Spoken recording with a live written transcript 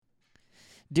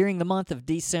During the month of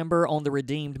December on the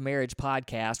Redeemed Marriage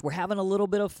Podcast, we're having a little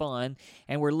bit of fun,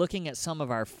 and we're looking at some of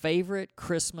our favorite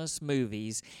Christmas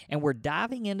movies, and we're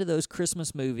diving into those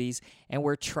Christmas movies, and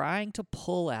we're trying to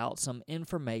pull out some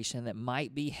information that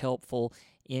might be helpful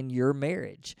in your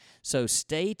marriage. So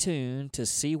stay tuned to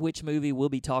see which movie we'll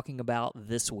be talking about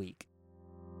this week.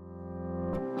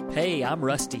 Hey, I'm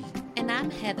Rusty. And I'm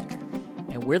Heather.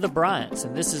 And we're the Bryants,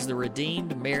 and this is the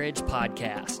Redeemed Marriage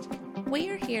Podcast. We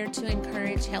are here to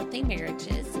encourage healthy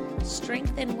marriages,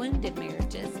 strengthen wounded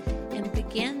marriages, and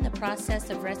begin the process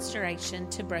of restoration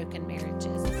to broken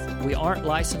marriages. We aren't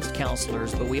licensed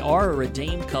counselors, but we are a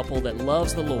redeemed couple that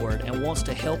loves the Lord and wants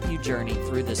to help you journey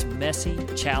through this messy,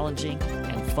 challenging,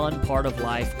 and fun part of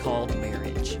life called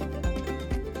marriage.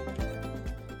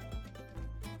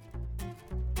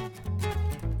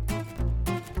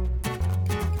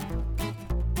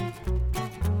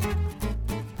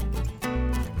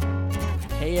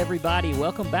 Hey everybody,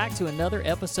 welcome back to another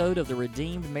episode of the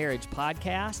Redeemed Marriage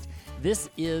Podcast. This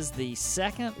is the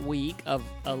second week of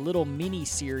a little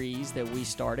mini-series that we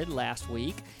started last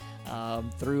week.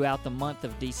 Throughout the month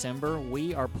of December,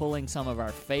 we are pulling some of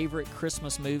our favorite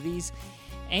Christmas movies,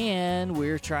 and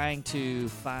we're trying to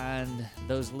find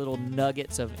those little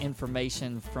nuggets of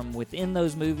information from within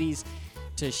those movies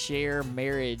to share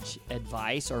marriage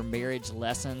advice or marriage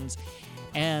lessons.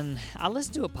 And I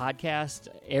listen to a podcast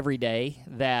every day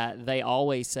that they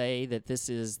always say that this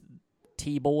is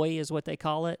T-Boy is what they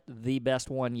call it, the best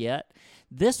one yet.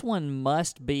 This one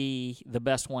must be the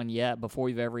best one yet before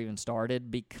we've ever even started,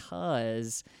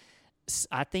 because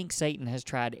I think Satan has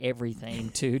tried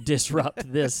everything to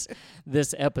disrupt this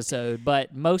episode,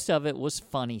 but most of it was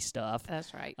funny stuff.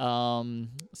 That's right.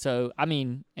 So I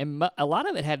mean, and a lot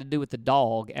of it had to do with the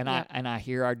dog, and Yep. I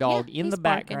hear our dog in the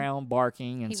background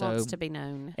barking, and He so wants to be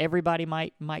known. everybody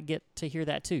might get to hear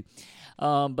that too.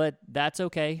 But that's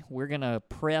okay. We're gonna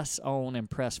press on and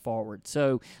press forward.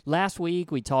 So last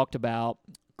week we talked about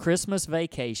Christmas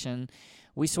Vacation.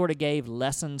 We sort of gave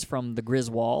lessons from the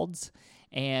Griswolds.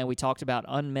 And we talked about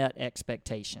unmet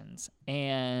expectations.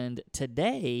 And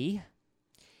today,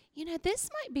 You know, this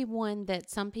might be one that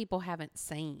some people haven't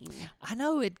seen. I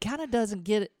know it kind of doesn't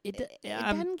get It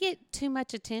doesn't get too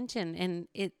much attention, and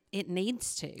it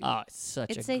needs to. Oh,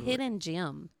 it's a hidden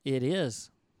gem. It is.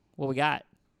 What we got?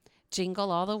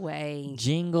 Jingle All the Way.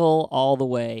 Jingle All the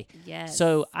Way. Yes.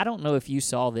 So I don't know if you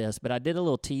saw this, but I did a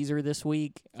little teaser this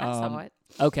week. I saw it.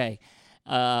 Okay.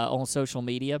 On social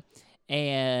media.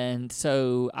 And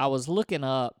so I was looking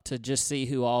up to just see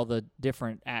who all the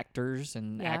different actors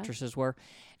and actresses were.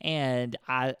 And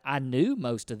I knew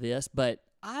most of this, but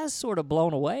I was sort of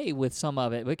blown away with some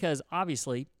of it, because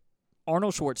obviously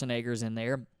Arnold Schwarzenegger's in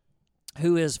there,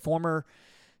 who is former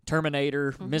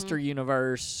Terminator, Mr.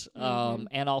 Universe,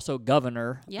 and also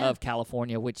governor of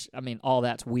California, which, I mean, all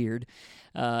that's weird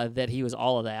that he was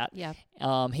all of that. Yeah.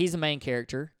 He's the main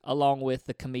character, along with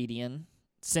the comedian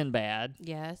Sinbad.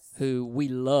 Yes. Who we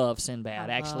love. Sinbad.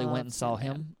 I Actually love went and saw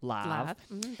Sinbad. him live.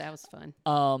 That was fun.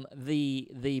 The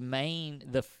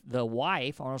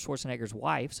wife, Arnold Schwarzenegger's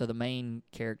wife, so the main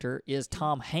character is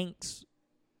Tom Hanks'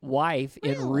 wife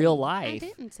in real life. I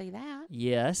didn't see that.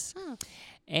 Yes. Huh.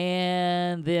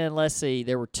 And then let's see,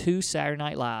 there were 2 Saturday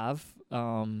Night Live.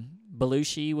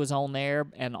 Belushi was on there,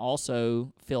 and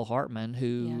also Phil Hartman,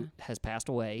 who has passed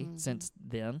away since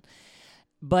then.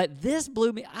 But this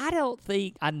blew me. I don't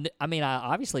think, I mean, I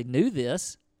obviously knew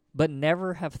this, but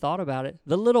never have thought about it.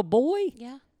 The little boy?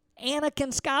 Yeah.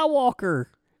 Anakin Skywalker.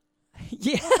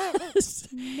 Yes.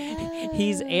 No.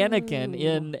 He's Anakin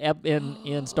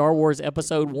in Star Wars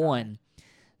Episode 1.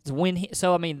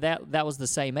 So I mean, that was the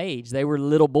same age. They were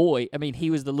little boy. I mean,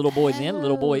 he was the little boy then,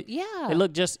 little boy. Yeah. He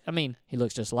looks just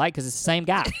like, because it's the same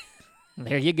guy.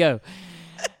 There you go.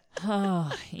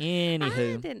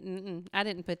 Anywho. I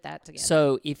didn't put that together.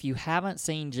 So if you haven't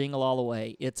seen Jingle All the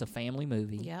Way, it's a family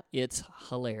movie. Yep. It's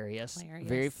hilarious.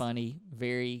 Very funny.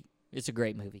 It's a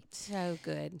great movie. So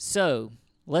good. So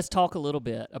let's talk a little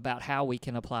bit about how we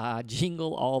can apply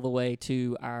Jingle All the Way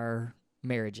to our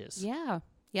marriages. Yeah.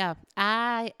 Yeah.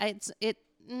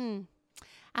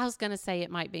 I was going to say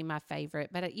it might be my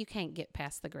favorite, but you can't get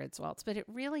past the Griswolds. But it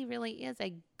really, really is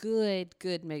a good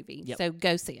movie. Yep. So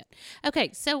go see it.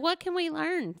 Okay, so what can we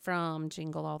learn from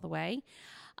Jingle All the Way?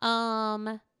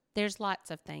 There's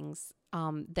lots of things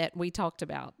that we talked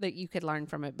about that you could learn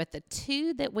from it. But the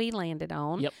 2 that we landed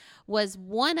on was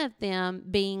one of them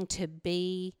being to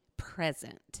be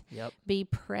present. Yep. Be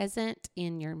present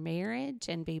in your marriage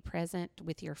and be present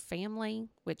with your family,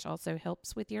 which also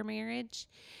helps with your marriage.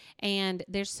 And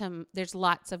there's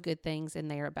lots of good things in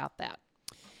there about that.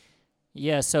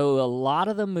 Yeah, so a lot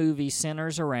of the movie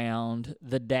centers around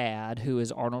the dad, who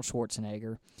is Arnold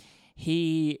Schwarzenegger.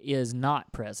 He is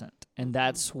not present, and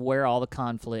that's where all the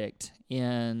conflict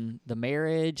in the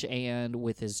marriage and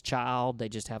with his child. They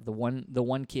just have the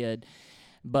one kid,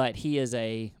 but he is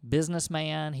a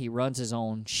businessman. He runs his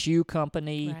own shoe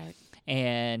company, Right.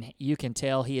 and you can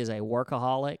tell he is a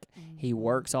workaholic. He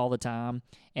works all the time,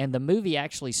 and the movie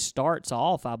actually starts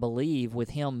off, I believe, with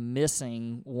him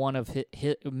missing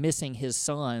missing his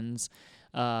son's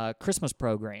Christmas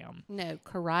program. No,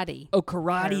 karate. Oh,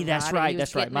 karate. That's Karate. right. He was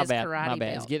That's right. getting My his bad. karate My bad.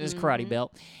 He's belt. getting his karate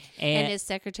belt, And his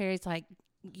secretary's like,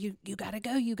 you gotta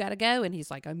go, you gotta go. And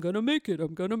he's like, I'm gonna make it.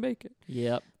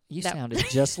 Yep. You sounded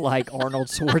just like Arnold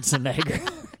Schwarzenegger.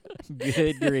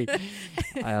 Good grief.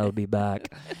 I'll be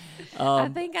back. I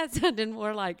think I sounded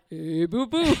more like, hey, boo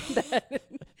boo.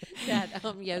 that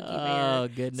Yogi Bear. Oh,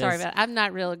 goodness. Sorry about it. I'm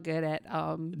not real good at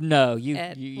No,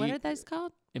 what are those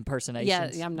called?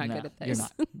 impersonations. Yeah, I'm not good at those. You're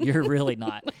not. You're really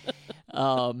not.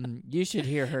 You should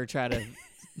hear her try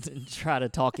to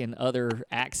talk in other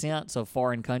accents of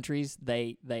foreign countries.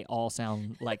 They all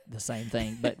sound like the same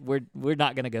thing, but we're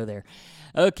not going to go there.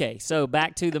 Okay, so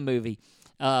back to the movie.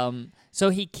 So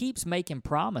he keeps making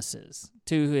promises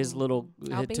to his little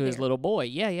boy.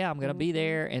 Yeah, I'm going to be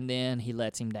there, and then he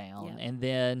lets him down. Yeah. And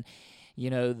then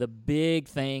the big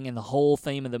thing and the whole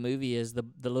theme of the movie is the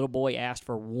little boy asked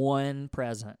for one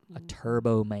present, a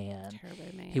Turbo Man.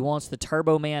 He wants the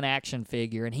Turbo Man action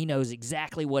figure, and he knows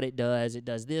exactly what it does. It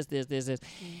does this.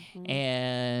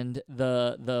 And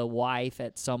the wife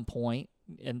at some point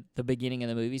in the beginning of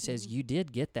the movie says, "You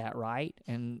did get that, right?"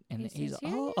 And he's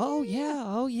like, oh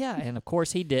yeah. And of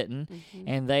course he didn't.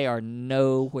 And they are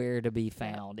nowhere to be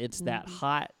found. It's that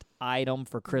hot item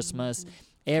for Christmas.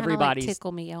 Everybody's like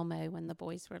Tickle Me Elmo when the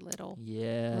boys were little.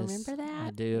 Yes. Remember that?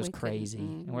 I do. It was crazy.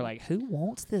 Mm-hmm. And we're like, who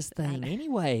wants this thing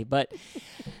anyway? But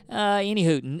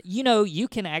anywho, you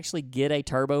can actually get a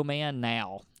Turbo Man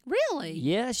now. Really?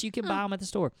 Yes, you can buy them at the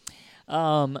store.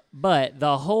 But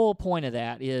the whole point of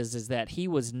that is that he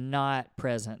was not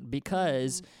present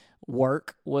because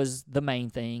work was the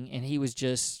main thing, and he was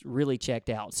just really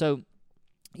checked out. So,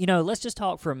 let's just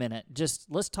talk for a minute.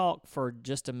 Let's talk for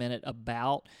just a minute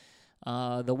about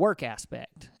the work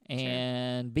aspect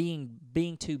and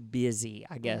being too busy,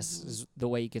 I guess is the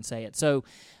way you can say it. So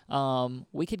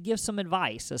we could give some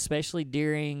advice, especially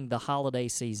during the holiday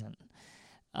season.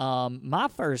 My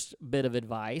first bit of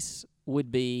advice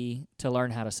would be to learn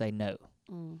how to say no.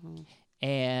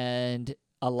 And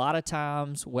a lot of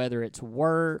times, whether it's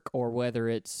work or whether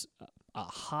it's a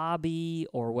hobby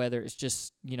or whether it's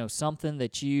just, something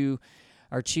that you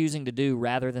are choosing to do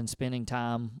rather than spending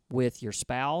time with your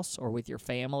spouse or with your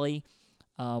family,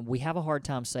 we have a hard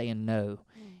time saying no.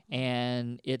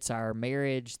 And it's our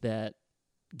marriage that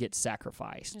gets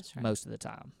sacrificed most of the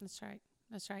time. That's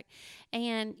right.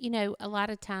 And, a lot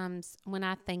of times when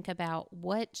I think about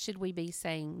what should we be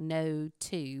saying no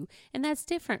to, and that's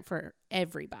different for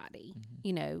everybody,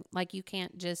 like you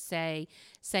can't just say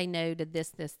no to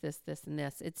this, and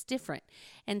this. It's different.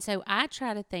 And so I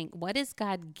try to think, what has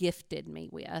God gifted me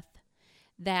with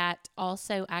that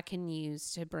also I can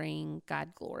use to bring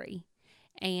God glory?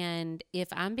 And if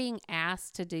I'm being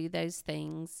asked to do those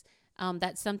things,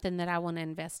 that's something that I want to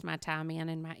invest my time in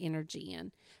and my energy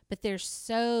in. But there's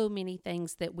so many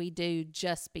things that we do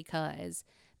just because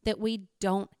that we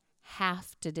don't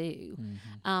have to do,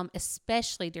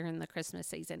 especially during the Christmas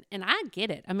season. And I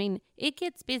get it. I mean, it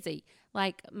gets busy.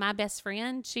 Like my best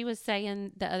friend, she was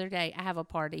saying the other day, I have a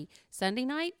party Sunday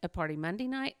night, a party Monday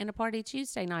night, and a party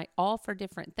Tuesday night, all for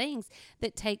different things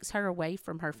that takes her away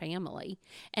from her family.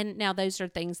 And now those are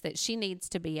things that she needs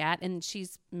to be at, and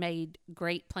she's made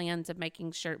great plans of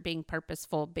making sure, being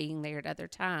purposeful, being there at other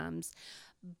times.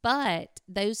 But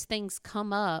those things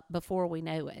come up before we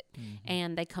know it,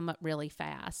 and they come up really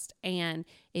fast. And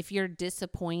if you're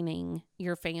disappointing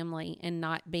your family and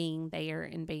not being there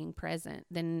and being present,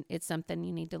 then it's something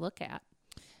you need to look at.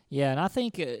 Yeah, and I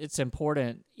think it's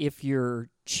important if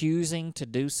you're choosing to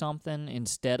do something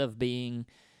instead of being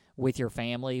with your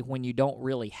family when you don't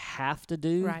really have to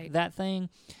do that thing.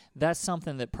 That's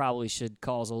something that probably should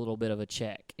cause a little bit of a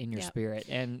check in your spirit,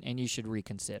 and you should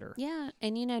reconsider. Yeah,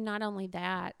 and not only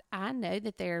that, I know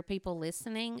that there are people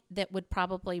listening that would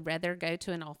probably rather go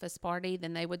to an office party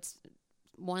than they would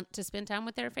want to spend time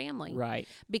with their family. Right.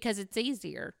 Because it's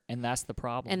easier. And that's the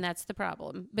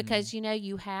problem. Because,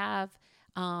 you have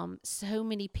so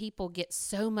many people get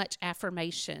so much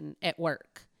affirmation at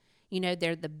work.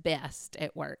 They're the best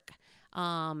at work.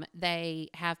 They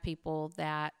have people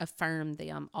that affirm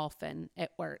them often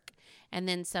at work. And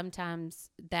then sometimes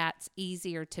that's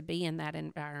easier to be in that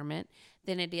environment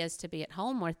than it is to be at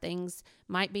home where things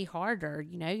might be harder.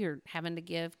 You know, you're having to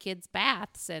give kids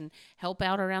baths and help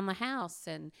out around the house,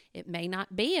 and it may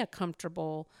not be a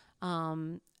comfortable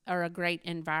or a great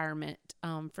environment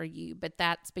for you, but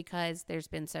that's because there's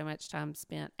been so much time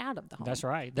spent out of the home. That's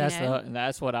right. That's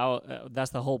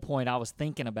the whole point I was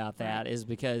thinking about that, is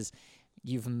because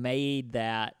you've made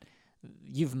that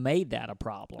a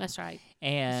problem. That's right.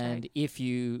 And if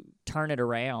you turn it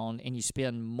around and you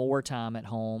spend more time at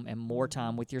home and more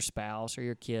time with your spouse or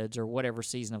your kids or whatever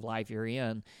season of life you're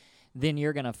in, then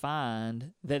you're going to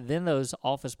find that then those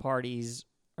office parties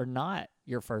are not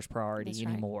your first priority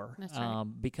anymore. That's right.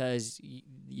 Because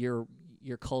you're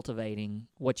cultivating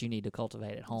what you need to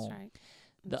cultivate at home. That's right.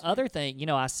 The other thing, you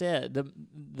know, I said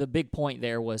the big point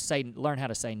there was learn how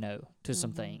to say no to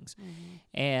some things.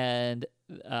 And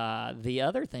the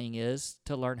other thing is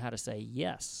to learn how to say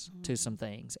yes to some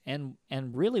things. And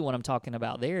really what I'm talking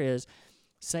about there is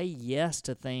say yes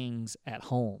to things at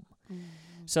home.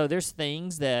 So there's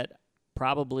things that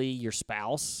probably your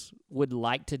spouse would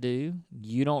like to do,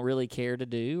 you don't really care to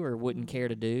do or wouldn't care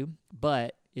to do,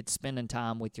 but it's spending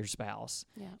time with your spouse.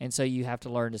 Yeah. And so you have to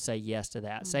learn to say yes to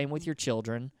that. Same with your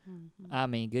children. I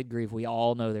mean, good grief, we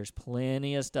all know there's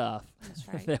plenty of stuff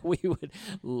that we would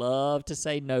love to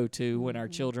say no to when our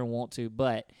children want to,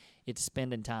 but it's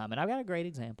spending time. And I've got a great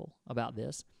example about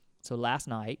this. So last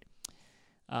night,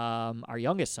 our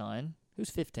youngest son, who's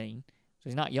 15, so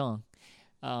he's not young,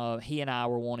 he and I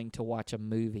were wanting to watch a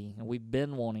movie, and we've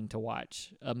been wanting to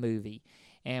watch a movie,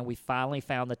 and we finally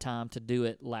found the time to do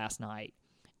it last night.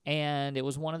 And it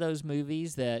was one of those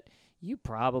movies that you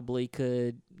probably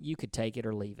could take it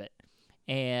or leave it.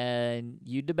 And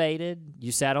you debated,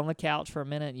 you sat on the couch for a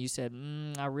minute, and you said,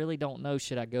 I really don't know,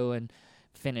 should I go and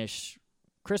finish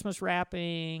Christmas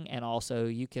wrapping? And also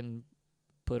you can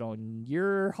put on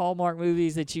your Hallmark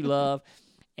movies that you love.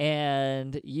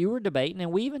 And you were debating,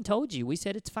 and we even told you, we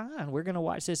said, it's fine, we're going to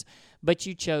watch this. But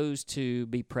you chose to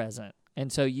be present.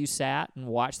 And so you sat and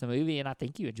watched the movie, and I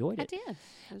think you enjoyed it. I did.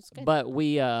 It was good.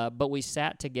 But we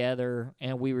sat together,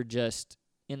 and we were just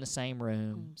in the same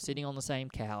room, sitting on the same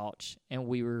couch, and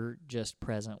we were just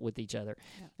present with each other.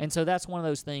 Yeah. And so that's one of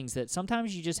those things that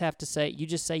sometimes you just have to say, you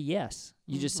just say yes.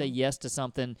 You just say yes to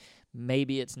something.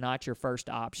 Maybe it's not your first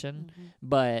option,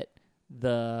 but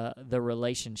the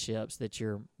relationships that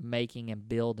you're making and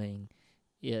building,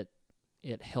 it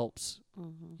helps.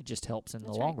 It just helps in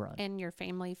the long run. And your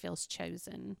family feels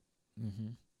chosen.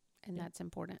 And that's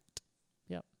important.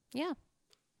 Yep. Yeah.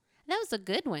 That was a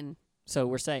good one. So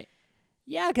we're saying,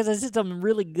 yeah, because I said something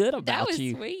really good about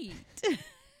you. That was sweet.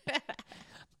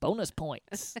 Bonus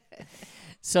points.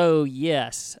 So,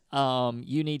 yes,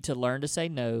 you need to learn to say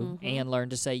no and learn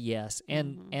to say yes.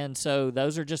 And so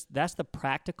that's the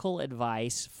practical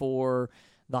advice for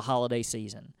the holiday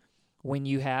season. When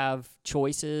you have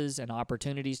choices and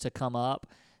opportunities to come up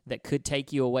that could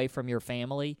take you away from your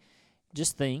family,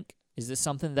 just think, is this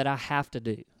something that I have to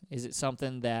do? Is it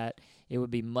something that it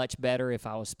would be much better if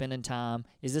I was spending time?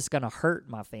 Is this going to hurt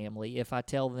my family if I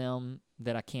tell them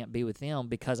that I can't be with them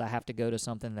because I have to go to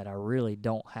something that I really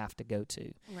don't have to go to?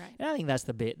 Right. And I think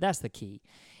that's the key.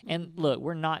 And look,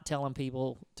 we're not telling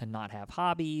people to not have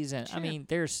hobbies. And I mean,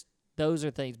 those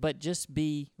are things, but just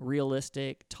be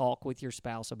realistic, talk with your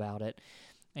spouse about it,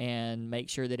 and make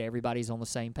sure that everybody's on the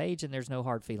same page and there's no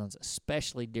hard feelings,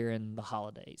 especially during the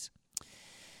holidays.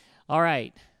 All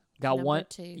right. Number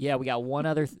two. Yeah, we got one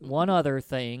other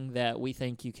thing that we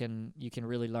think you can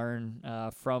really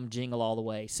learn from Jingle All the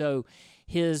Way. So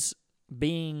his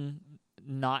being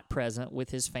not present with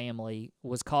his family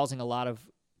was causing a lot of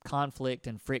conflict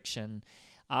and friction.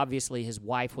 Obviously, his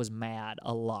wife was mad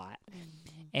a lot.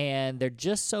 And there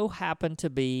just so happened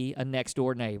to be a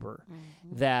next-door neighbor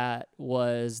that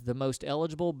was the most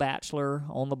eligible bachelor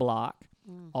on the block.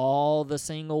 All the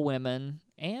single women,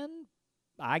 and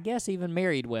I guess even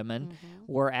married women,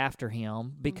 were after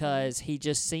him because he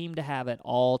just seemed to have it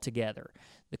all together.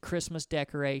 The Christmas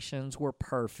decorations were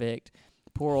perfect.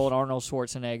 Poor old Arnold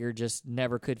Schwarzenegger just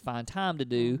never could find time to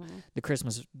do the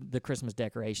Christmas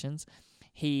decorations.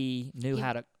 He knew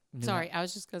how to... I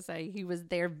was just going to say, he was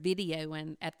there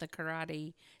videoing at the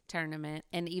karate tournament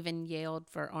and even yelled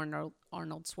for Arnold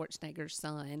Schwarzenegger's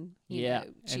son. You know,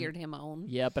 cheered him on.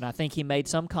 Yep, and I think he made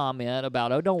some comment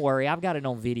about, oh, don't worry, I've got it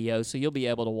on video, so you'll be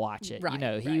able to watch it.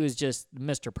 He was just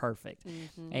Mr. Perfect.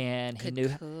 And he knew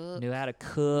how to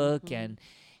cook, and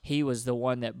He was the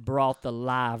one that brought the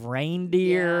live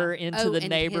reindeer into the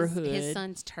neighborhood. His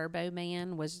son's Turbo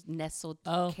Man was nestled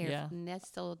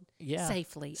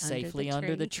safely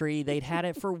under the tree. They'd had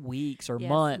it for weeks or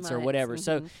months or whatever.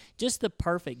 So just the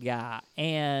perfect guy.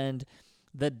 And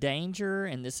the danger,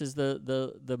 and this is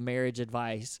the marriage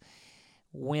advice,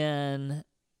 when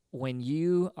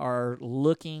you are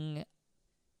looking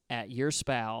at your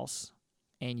spouse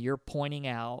and you're pointing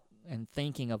out and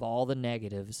thinking of all the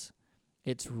negatives,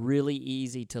 it's really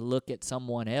easy to look at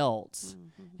someone else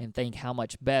and think how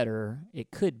much better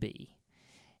it could be.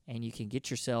 And you can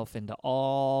get yourself into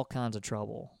all kinds of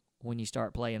trouble when you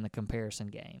start playing the comparison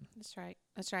game. That's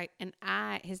right. And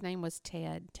his name was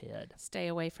Ted. Ted. Stay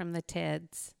away from the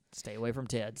Teds. Stay away from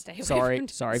Ted. Sorry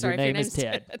if your name is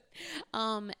Ted.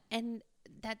 And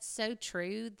that's so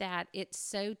true that it's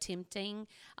so tempting.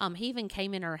 He even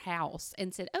came in our house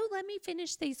and said, "Oh, let me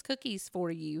finish these cookies for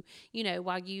you,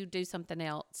 while you do something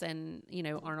else." And,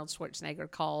 Arnold Schwarzenegger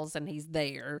calls and he's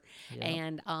there. Yeah.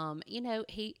 And,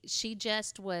 she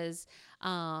just was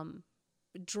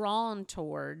drawn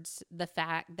towards the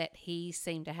fact that he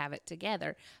seemed to have it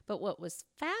together. But what was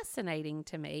fascinating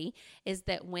to me is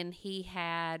that when he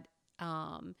had,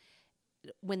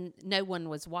 when no one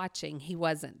was watching, he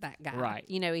wasn't that guy. Right.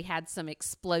 He had some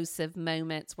explosive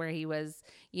moments where he was,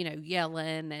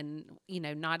 yelling and,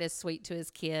 not as sweet to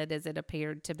his kid as it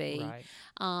appeared to be. Right.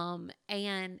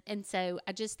 And so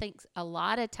I just think a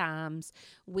lot of times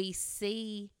we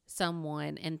see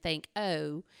someone and think,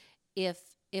 oh,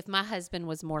 if my husband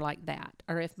was more like that,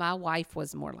 or if my wife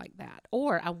was more like that,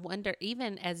 or I wonder,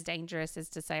 even as dangerous as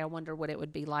to say, I wonder what it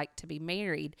would be like to be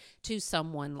married to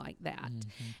someone like that.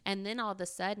 Mm-hmm. And then all of a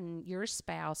sudden your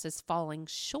spouse is falling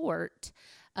short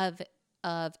of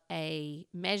a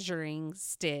measuring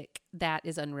stick that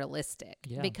is unrealistic,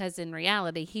 because in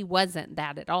reality, he wasn't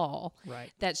that at all. Right.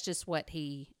 That's just what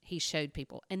he showed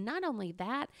people. And not only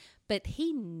that, but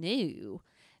he knew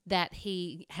that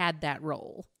he had that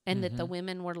role and that the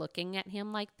women were looking at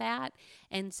him like that.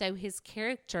 And so his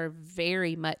character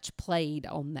very much played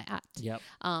on that. Yep.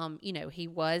 He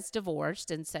was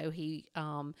divorced, and so he,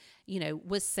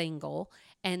 was single.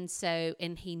 And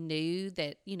he knew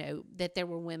that, that there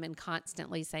were women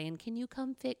constantly saying, "Can you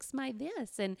come fix my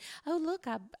this?" And, "Oh, look,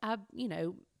 I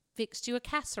fixed you a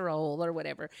casserole," or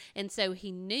whatever. And so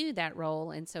he knew that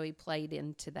role, and so he played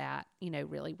into that,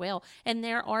 really well. And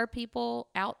there are people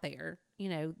out there,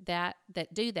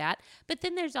 that do that. But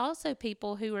then there's also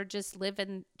people who are just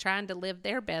trying to live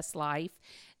their best life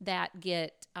that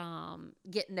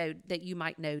that you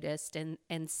might notice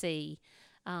and see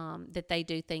that they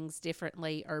do things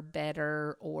differently or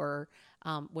better, or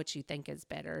what you think is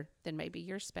better than maybe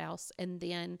your spouse. And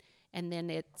then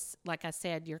it's, like I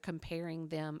said, you're comparing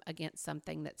them against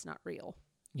something that's not real.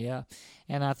 Yeah.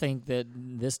 And I think that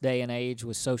this day and age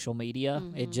with social media,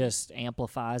 it just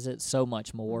amplifies it so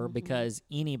much more, because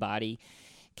anybody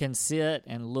can sit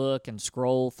and look and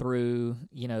scroll through,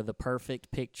 the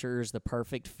perfect pictures, the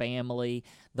perfect family,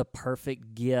 the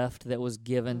perfect gift that was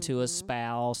given to a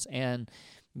spouse. And,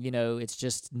 it's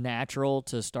just natural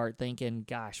to start thinking,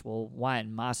 gosh, well, why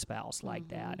isn't my spouse like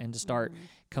that? And to start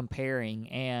comparing.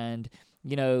 And,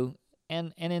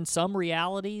 and in some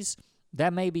realities,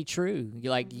 that may be true.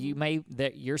 Like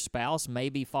that your spouse may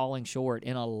be falling short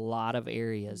in a lot of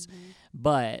areas,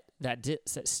 but that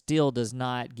still does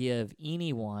not give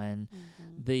anyone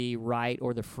the right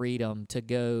or the freedom to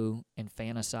go and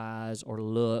fantasize or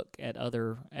look at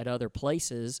other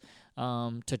places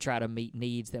to try to meet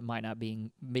needs that might not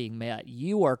being met.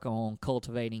 You work on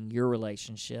cultivating your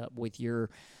relationship with your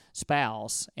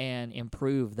spouse and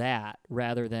improve that,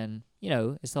 rather than,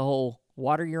 it's the whole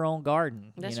water your own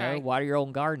garden. That's right. Water your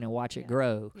own garden and watch it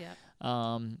grow.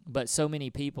 Yeah. But so many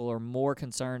people are more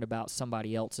concerned about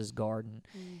somebody else's garden.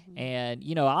 And,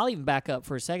 I'll even back up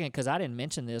for a second, because I didn't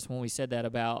mention this when we said that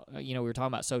about, we were talking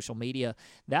about social media.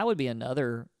 That would be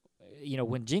another,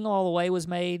 when Jingle All the Way was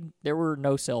made, there were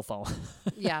no cell phones.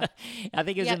 Yeah. I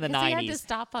think it was in the 90s. They had to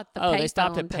stop at the payphone. They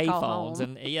stopped at payphones.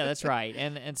 And yeah, that's right.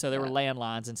 And so there were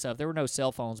landlines and stuff. There were no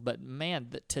cell phones. But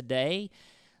man, today,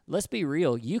 let's be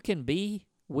real. You can be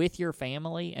with your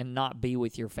family and not be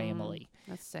with your family.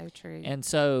 That's so true. And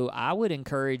so I would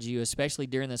encourage you, especially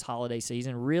during this holiday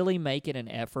season, really make it an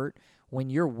effort when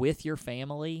you're with your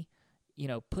family,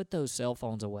 put those cell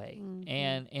phones away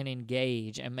and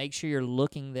engage, and make sure you're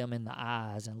looking them in the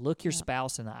eyes, and look your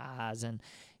spouse in the eyes, and,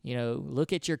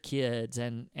 look at your kids,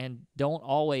 and don't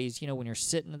always, when you're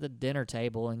sitting at the dinner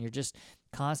table and you're just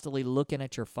constantly looking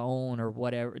at your phone or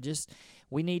whatever. Just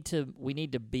we need to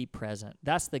be present.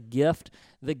 That's the gift.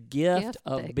 The gift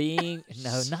of being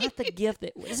no, not the gift.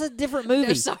 It's a different movie.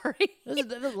 No, sorry. This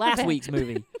is last week's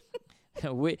movie.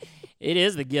 It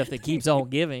is the gift that keeps on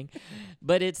giving,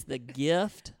 but it's the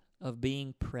gift of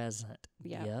being present.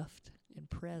 Yep. Gift and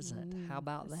present. How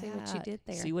about that? See what you did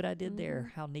there. See what I did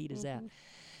there? How neat is that?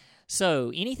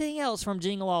 So, anything else from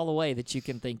Jingle All the Way that you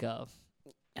can think of?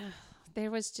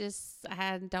 There was just,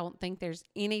 I don't think there's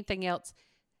anything else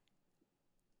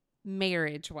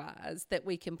marriage-wise that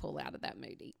we can pull out of that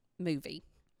movie.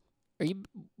 Are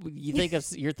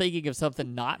you're thinking of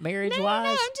something not marriage-wise?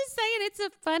 No, I'm just saying it's a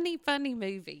funny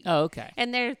movie. Oh, okay.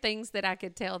 And there are things that I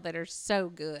could tell that are so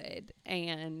good.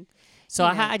 And so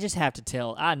I just have to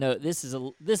tell. I know this is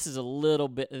a little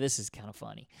bit. This is kind of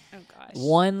funny. Oh gosh.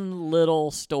 One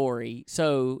little story.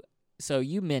 So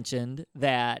you mentioned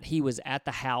that he was at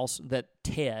the house, that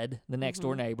Ted, the next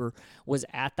door neighbor, was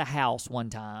at the house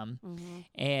one time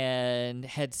and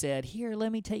had said, "Here,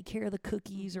 let me take care of the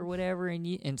cookies or whatever."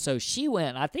 And so she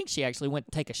went. I think she actually went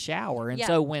to take a shower. And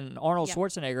so when Arnold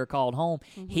Schwarzenegger called home,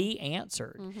 he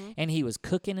answered, and he was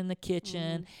cooking in the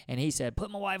kitchen. And he said,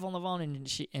 "Put my wife on the phone."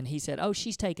 And he said, "Oh,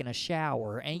 she's taking a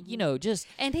shower." And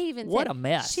and he even what said, a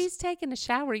mess. "She's taking a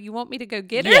shower. You want me to go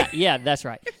get her?" Yeah, that's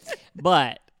right.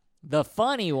 But the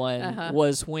funny one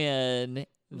was when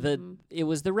it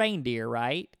was the reindeer,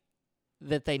 right?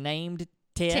 That they named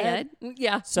Ted.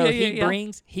 Yeah. So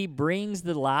he brings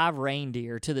the live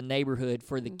reindeer to the neighborhood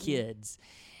for the kids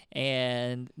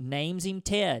and names him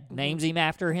Ted, names him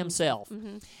after himself.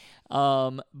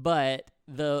 But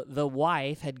the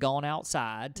wife had gone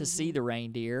outside to see the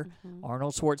reindeer.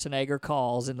 Arnold Schwarzenegger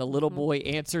calls, and the little boy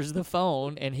answers the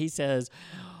phone, and he says,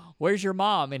 "Where's your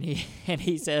mom?" And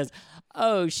he says,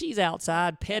 "Oh, she's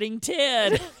outside petting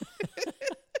Ted."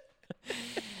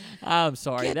 I'm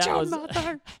sorry. Get your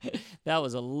mother. That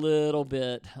was a little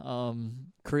bit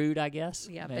crude, I guess.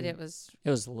 Yeah, Maybe. but it was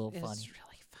a little funny. It was really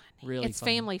funny. Really it's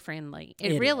funny. family friendly.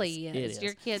 It really is. It is.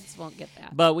 Your kids won't get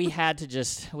that. But we had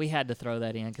to throw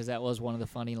that in because that was one of the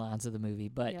funny lines of the movie.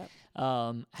 But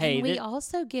hey, and we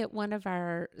also get one of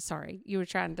our. Sorry, you were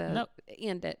trying to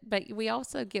end it, but we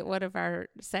also get one of our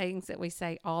sayings that we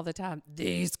say all the time.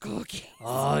 These cookies.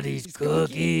 Oh, these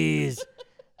cookies.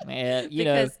 Man,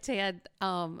 because Ted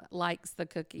likes the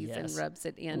cookies and rubs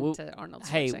it into Arnold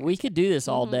Schwarzenegger. Hey, we could do this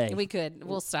all day. We could.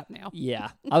 We'll stop now. Yeah.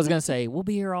 I was going to say, we'll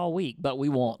be here all week, but we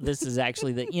won't. This is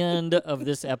actually the end of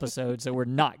this episode, so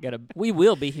we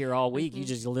will be here all week. You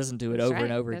just listen to it over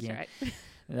and over again. Right.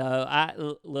 No,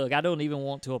 I don't even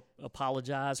want to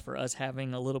apologize for us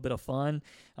having a little bit of fun.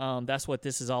 That's what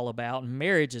this is all about.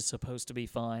 Marriage is supposed to be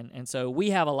fun, and so we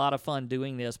have a lot of fun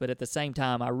doing this, but at the same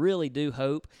time, I really do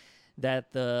hope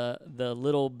that the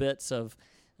little bits of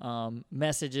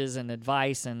messages and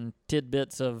advice and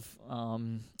tidbits of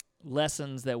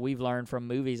lessons that we've learned from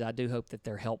movies, I do hope that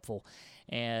they're helpful.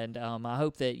 And I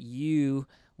hope that you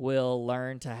will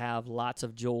learn to have lots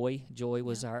of joy. Joy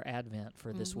was our Advent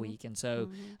for this week. And so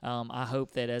I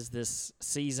hope that as this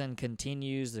season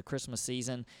continues, the Christmas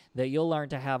season, that you'll learn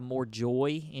to have more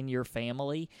joy in your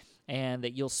family and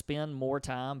that you'll spend more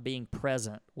time being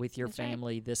present with your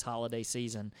family this holiday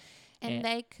season. And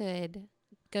they could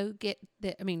go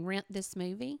rent this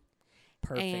movie.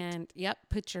 Perfect. And,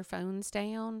 put your phones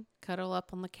down, cuddle up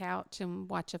on the couch, and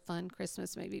watch a fun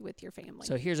Christmas movie with your family.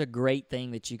 So here's a great thing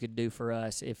that you could do for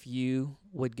us. If you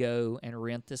would go and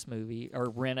rent this movie, or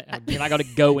rent it. You're not going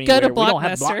to go anywhere. Go to we don't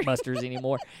have Blockbusters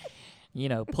anymore.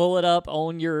 Pull it up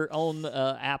on your own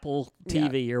Apple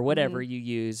TV or whatever you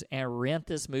use and rent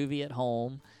this movie at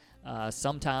home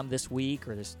sometime this week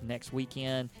or this next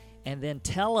weekend. And then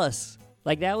tell us,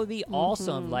 that would be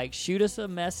awesome. Shoot us a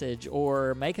message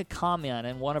or make a comment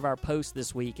in one of our posts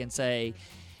this week and say,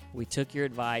 we took your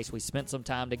advice, we spent some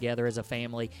time together as a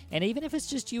family, and even if it's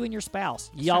just you and your spouse,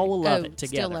 y'all will love it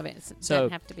together. Still love it. It so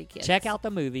doesn't have to be kids. Check out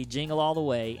the movie, Jingle All the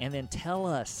Way, and then tell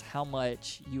us how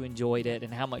much you enjoyed it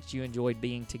and how much you enjoyed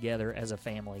being together as a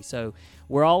family. So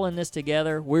we're all in this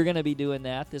together. We're going to be doing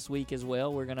that this week as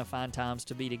well. We're going to find times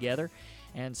to be together,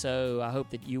 and so I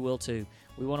hope that you will too.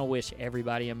 We want to wish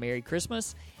everybody a Merry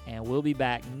Christmas, and we'll be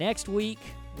back next week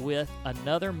with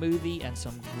another movie and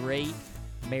some great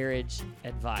marriage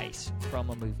advice from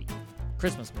a movie,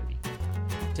 Christmas movie.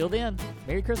 Till then,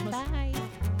 Merry Christmas. Bye.